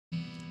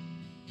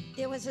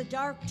It was a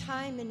dark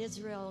time in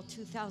Israel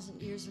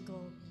 2,000 years ago.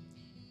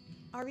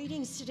 Our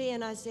readings today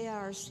in Isaiah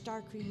are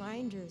stark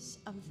reminders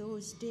of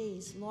those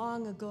days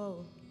long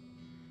ago.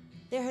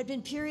 There had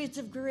been periods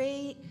of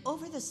gray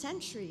over the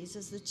centuries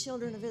as the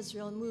children of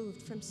Israel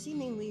moved from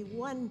seemingly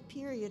one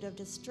period of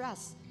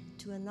distress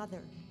to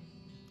another.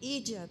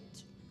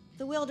 Egypt,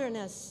 the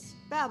wilderness,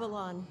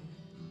 Babylon,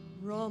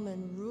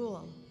 Roman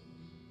rule.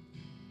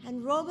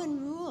 And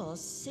Roman rule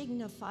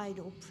signified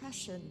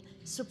oppression,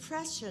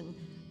 suppression,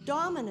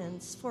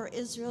 dominance for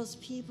Israel's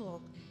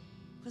people.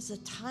 It was a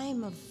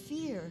time of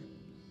fear,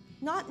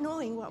 not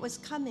knowing what was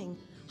coming.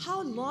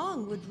 How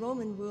long would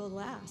Roman rule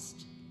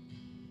last?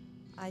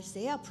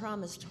 Isaiah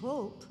promised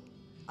hope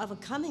of a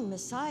coming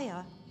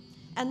Messiah,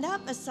 and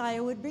that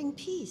Messiah would bring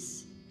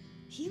peace.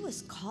 He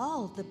was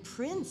called the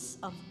Prince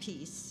of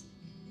Peace.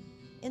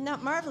 In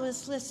that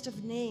marvelous list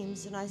of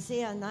names in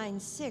Isaiah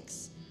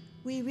 9:6,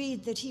 we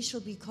read that he shall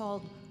be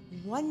called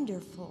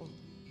Wonderful,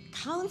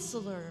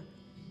 Counselor,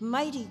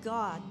 Mighty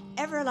God,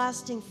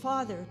 Everlasting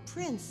Father,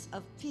 Prince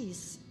of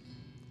Peace.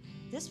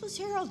 This was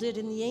heralded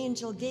in the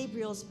angel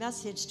Gabriel's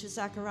message to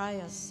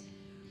Zacharias,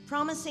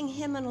 promising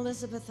him and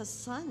Elizabeth a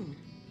son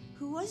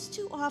who was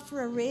to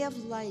offer a ray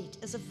of light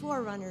as a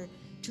forerunner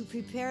to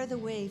prepare the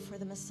way for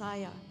the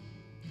Messiah.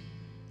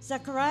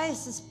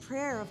 Zacharias'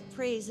 prayer of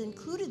praise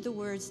included the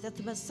words that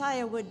the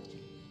Messiah would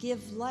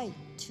give light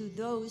to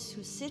those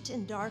who sit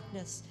in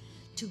darkness,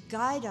 to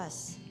guide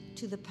us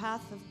to the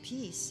path of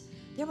peace.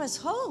 There was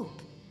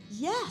hope,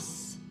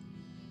 yes.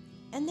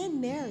 And then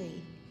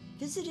Mary,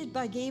 visited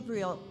by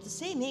Gabriel, the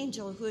same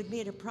angel who had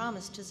made a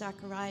promise to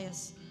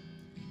Zacharias.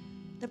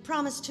 The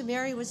promise to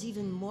Mary was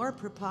even more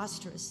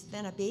preposterous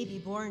than a baby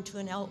born to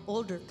an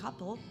older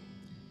couple.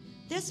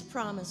 This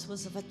promise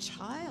was of a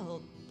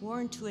child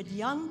born to a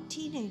young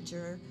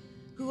teenager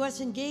who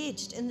was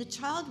engaged, and the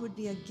child would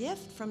be a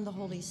gift from the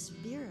Holy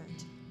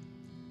Spirit.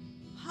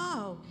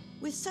 How,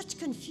 with such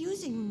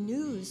confusing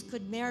news,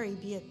 could Mary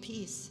be at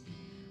peace?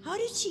 How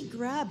did she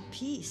grab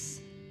peace?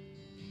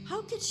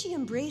 How could she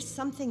embrace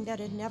something that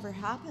had never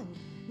happened?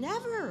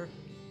 Never!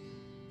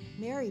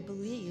 Mary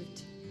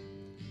believed.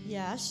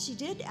 Yes, she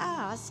did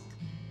ask,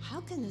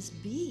 "How can this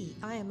be?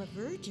 I am a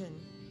virgin."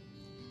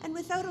 And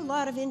without a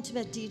lot of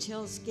intimate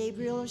details,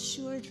 Gabriel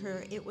assured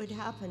her it would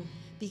happen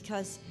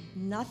because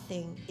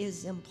nothing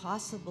is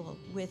impossible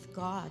with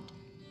God.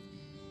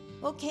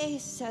 "Okay,"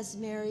 says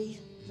Mary,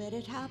 "let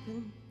it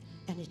happen."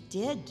 And it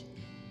did.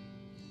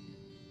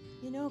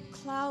 You know,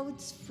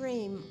 clouds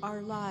frame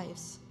our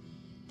lives.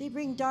 They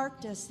bring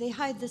darkness, they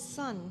hide the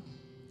sun.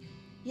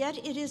 Yet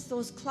it is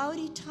those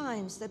cloudy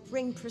times that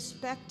bring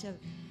perspective,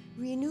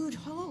 renewed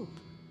hope,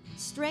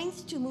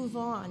 strength to move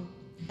on,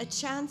 a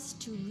chance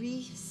to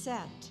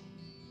reset.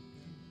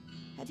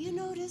 Have you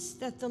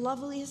noticed that the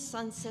loveliest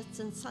sunsets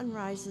and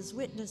sunrises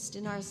witnessed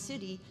in our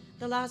city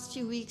the last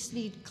few weeks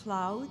need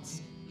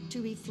clouds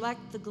to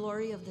reflect the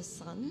glory of the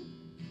sun?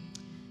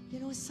 You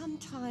know,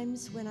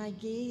 sometimes when I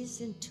gaze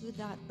into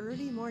that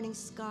early morning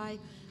sky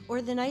or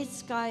the night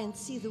sky and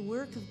see the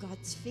work of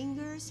God's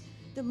fingers,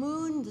 the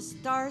moon, the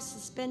stars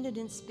suspended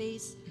in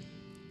space,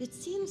 it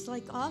seems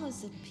like all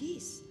is at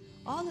peace,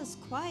 all is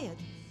quiet,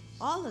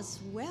 all is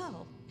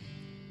well.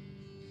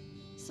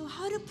 So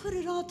how to put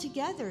it all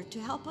together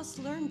to help us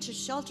learn to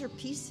shelter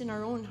peace in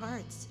our own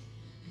hearts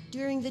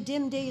during the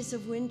dim days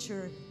of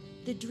winter,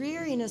 the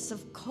dreariness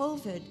of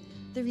COVID,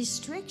 the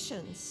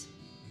restrictions?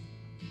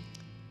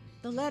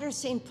 The letter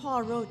St.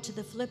 Paul wrote to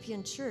the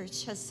Philippian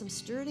church has some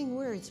stirring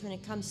words when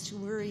it comes to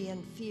worry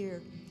and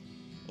fear.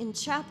 In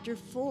chapter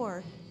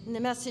 4, in the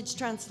Message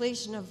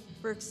translation of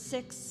verse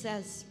 6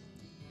 says,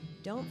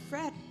 "Don't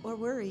fret or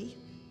worry.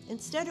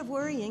 Instead of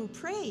worrying,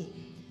 pray.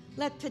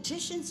 Let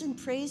petitions and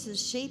praises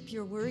shape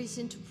your worries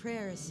into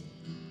prayers,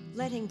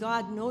 letting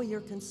God know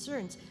your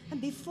concerns.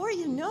 And before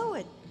you know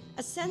it,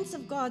 a sense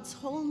of God's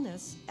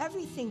wholeness,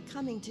 everything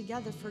coming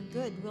together for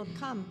good, will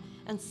come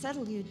and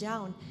settle you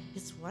down."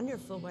 It's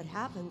wonderful what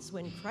happens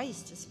when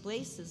Christ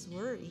displaces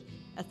worry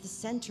at the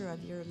center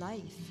of your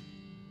life.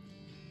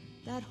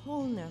 That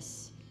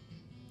wholeness,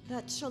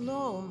 that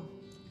shalom,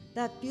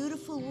 that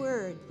beautiful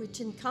word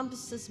which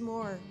encompasses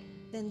more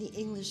than the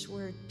English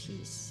word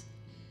peace.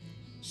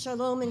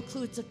 Shalom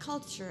includes a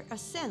culture, a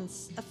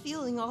sense, a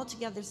feeling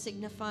altogether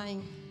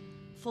signifying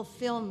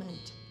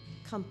fulfillment,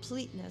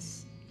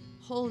 completeness,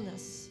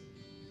 wholeness.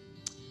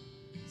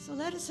 So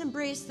let us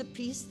embrace the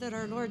peace that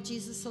our Lord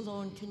Jesus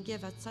alone can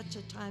give at such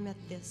a time as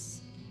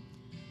this.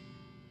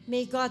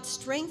 May God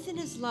strengthen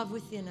his love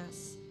within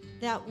us,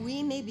 that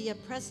we may be a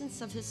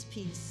presence of his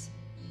peace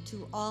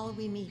to all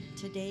we meet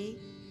today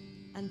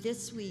and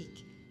this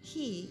week.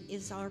 He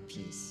is our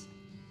peace.